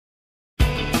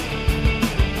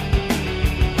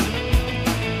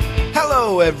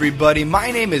Hello, everybody.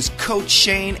 My name is Coach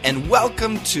Shane, and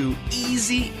welcome to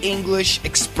Easy English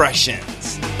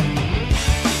Expressions.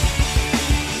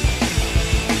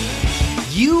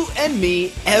 You and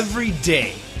me every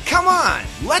day. Come on,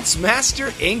 let's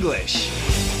master English.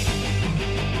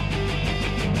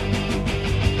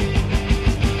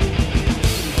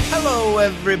 Hello,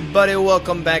 everybody.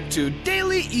 Welcome back to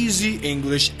Daily Easy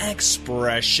English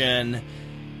Expression.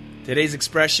 Today's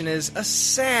expression is a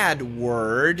sad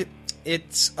word.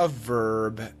 It's a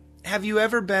verb. Have you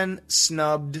ever been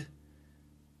snubbed?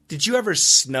 Did you ever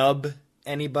snub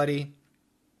anybody?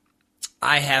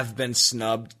 I have been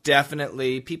snubbed,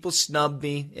 definitely. People snub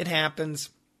me. It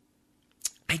happens.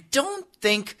 I don't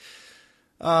think,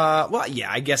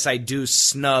 I guess I do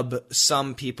snub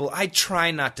some people. I try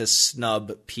not to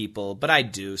snub people, but I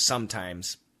do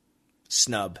sometimes.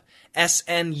 Snub.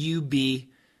 S-N-U-B.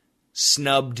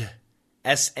 Snubbed.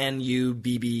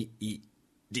 S-N-U-B-B-E-D.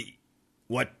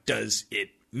 What does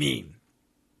it mean?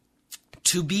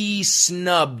 To be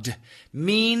snubbed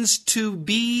means to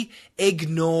be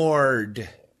ignored.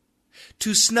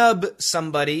 To snub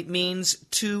somebody means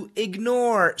to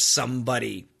ignore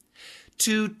somebody.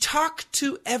 To talk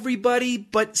to everybody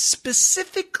but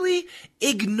specifically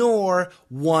ignore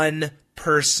one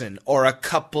person or a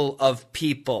couple of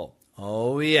people.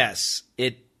 Oh yes,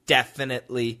 it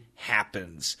definitely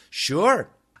happens.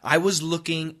 Sure, I was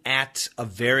looking at a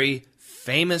very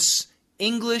famous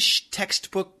English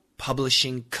textbook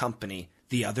publishing company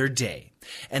the other day,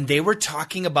 and they were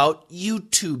talking about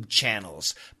YouTube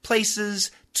channels,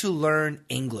 places to learn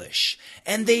English,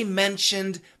 and they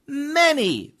mentioned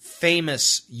many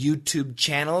famous YouTube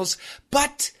channels,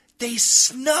 but they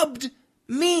snubbed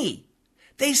me.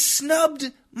 They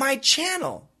snubbed my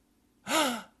channel.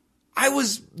 I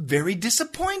was very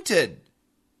disappointed.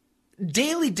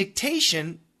 Daily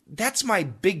Dictation, that's my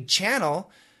big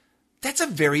channel. That's a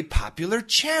very popular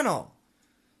channel.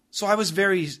 So I was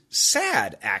very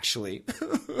sad, actually.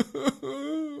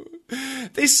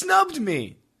 They snubbed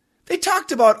me. They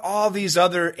talked about all these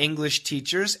other English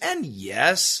teachers, and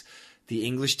yes, the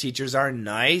English teachers are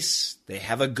nice. They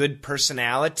have a good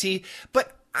personality,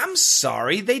 but I'm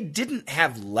sorry, they didn't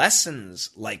have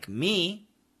lessons like me.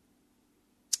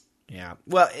 Yeah,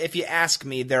 well, if you ask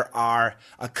me, there are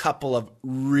a couple of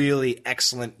really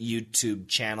excellent YouTube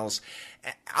channels.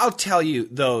 I'll tell you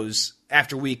those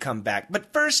after we come back.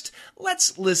 But first,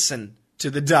 let's listen to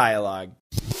the dialogue.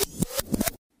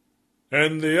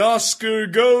 And the Oscar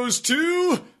goes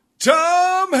to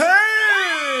Tom Hanks!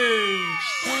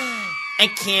 I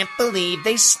can't believe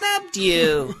they snubbed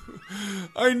you.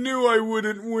 I knew I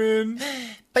wouldn't win.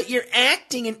 But your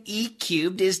acting in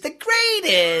E-Cubed is the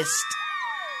greatest.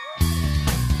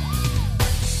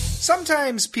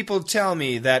 Sometimes people tell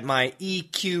me that my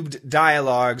E-Cubed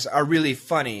dialogues are really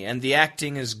funny and the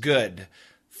acting is good.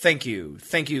 Thank you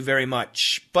very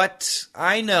much. But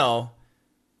I know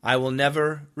I will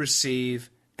never receive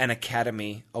an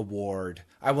Academy Award.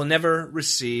 I will never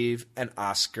receive an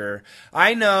Oscar.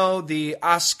 I know the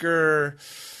Oscar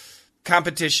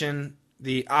competition,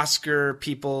 the Oscar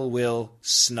people will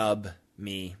snub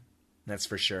me. That's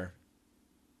for sure.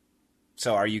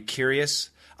 So are you curious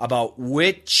about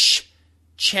which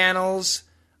channels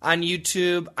on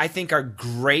YouTube I think are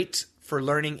great for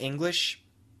learning English?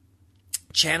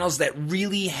 Channels that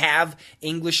really have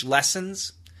English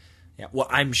lessons? Yeah, well,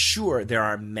 I'm sure there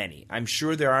are many.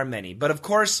 But of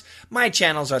course, my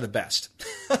channels are the best.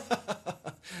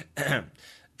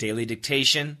 Daily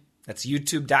Dictation. That's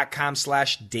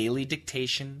youtube.com/Daily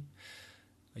Dictation.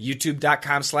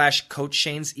 youtube.com/Coach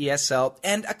Shane's ESL.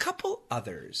 And a couple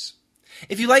others.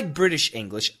 If you like British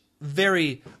English,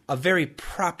 a very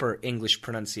proper English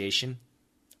pronunciation,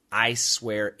 I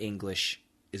Swear English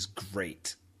is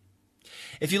great.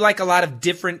 If you like a lot of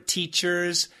different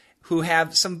teachers who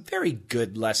have some very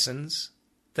good lessons,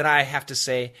 then I have to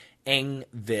say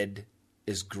Engvid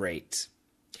is great.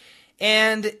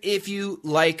 And if you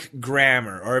like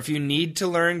grammar, or if you need to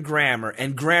learn grammar,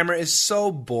 and grammar is so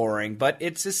boring, but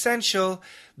it's essential,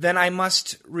 then I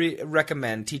must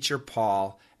recommend Teacher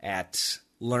Paul at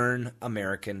Learn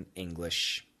American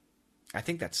English. I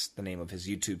think that's the name of his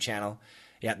YouTube channel.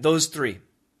 Yeah, those three.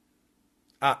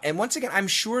 And once again, I'm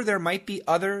sure there might be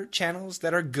other channels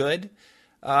that are good,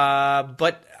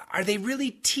 but are they really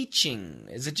teaching?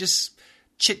 Is it just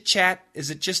chit-chat?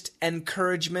 Is it just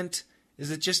encouragement?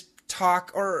 Is it just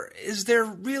talk? Or is there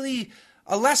really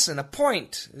a lesson, a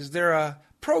point? Is there a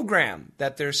program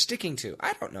that they're sticking to?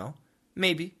 I don't know.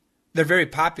 Maybe. They're very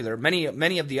popular. Many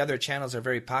of the other channels are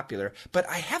very popular, but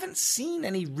I haven't seen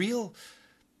any real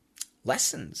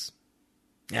lessons.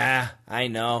 Yeah, I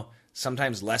know.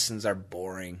 Sometimes lessons are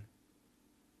boring.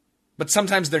 but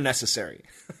sometimes they're necessary.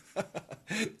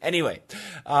 Anyway,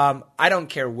 I don't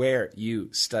care where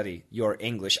you study your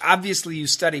English. Obviously, you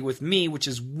study with me, which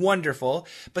is wonderful,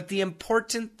 but the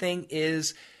important thing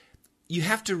is you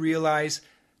have to realize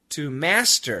to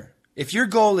master, if your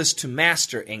goal is to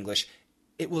master English,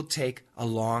 it will take a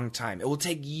long time. It will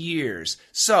take years.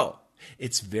 So,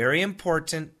 it's very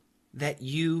important that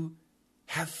you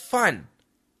have fun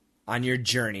on your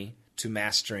journey to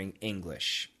mastering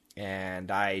English. And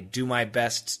I do my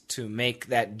best to make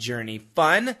that journey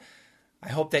fun. I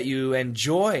hope that you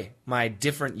enjoy my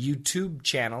different YouTube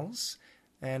channels.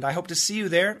 And I hope to see you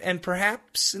there. And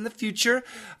perhaps in the future,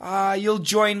 you'll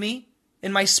join me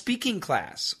in my speaking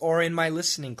class or in my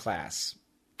listening class,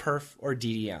 Perf or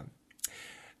DDM.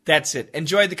 That's it.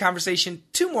 Enjoy the conversation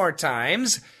 2 more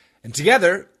times. And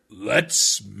together,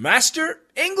 let's master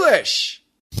English.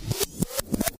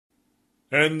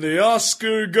 And the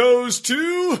Oscar goes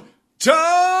to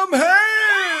Tom Hanks!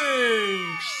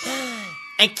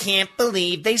 I can't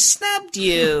believe they snubbed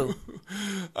you.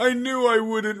 I knew I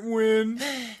wouldn't win.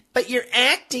 But your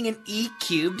acting in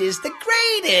E-cubed is the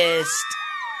greatest.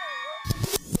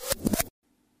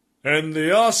 And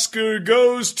the Oscar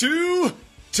goes to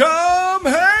Tom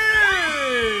Hanks!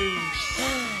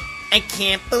 I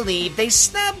can't believe they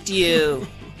snubbed you.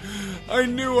 I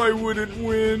knew I wouldn't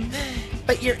win.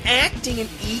 But your acting in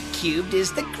E-cubed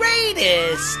is the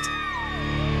greatest.